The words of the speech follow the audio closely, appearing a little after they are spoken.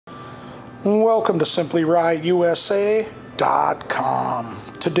Welcome to SimplyRideUSA.com.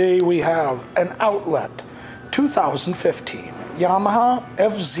 Today we have an outlet 2015 Yamaha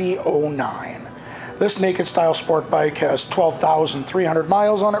FZ09. This naked style sport bike has 12,300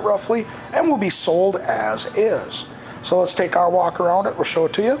 miles on it roughly and will be sold as is. So let's take our walk around it, we'll show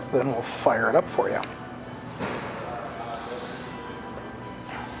it to you, then we'll fire it up for you.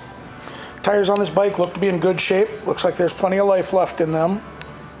 Tires on this bike look to be in good shape. Looks like there's plenty of life left in them.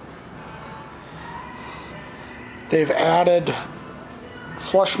 They've added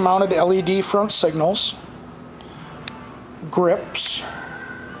flush-mounted LED front signals, grips,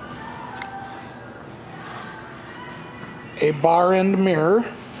 a bar end mirror,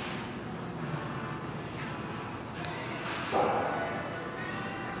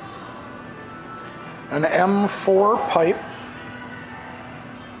 an M4 pipe,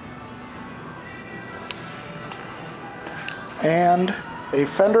 and a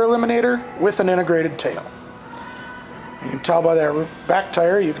fender eliminator with an integrated tail. You can tell by that back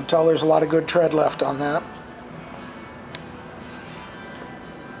tire, you can tell there's a lot of good tread left on that.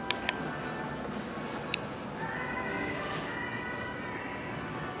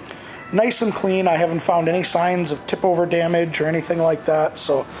 Nice and clean. I haven't found any signs of tip over damage or anything like that,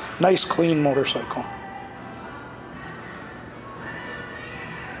 so nice clean motorcycle.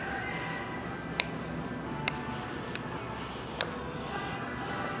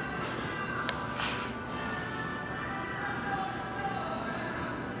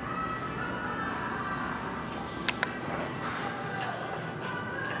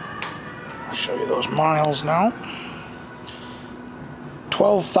 I'll show you those miles now.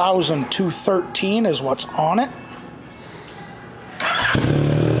 12,213 is what's on it.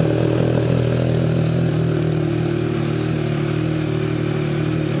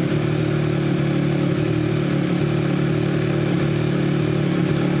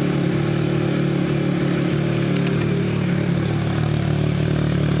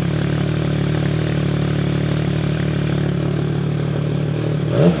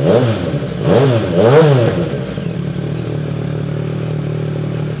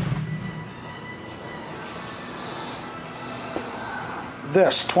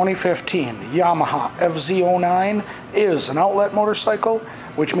 This 2015 Yamaha FZ09 is an outlet motorcycle,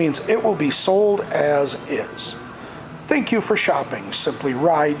 which means it will be sold as is. Thank you for shopping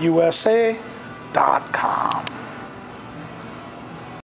SimplyRideUSA.com.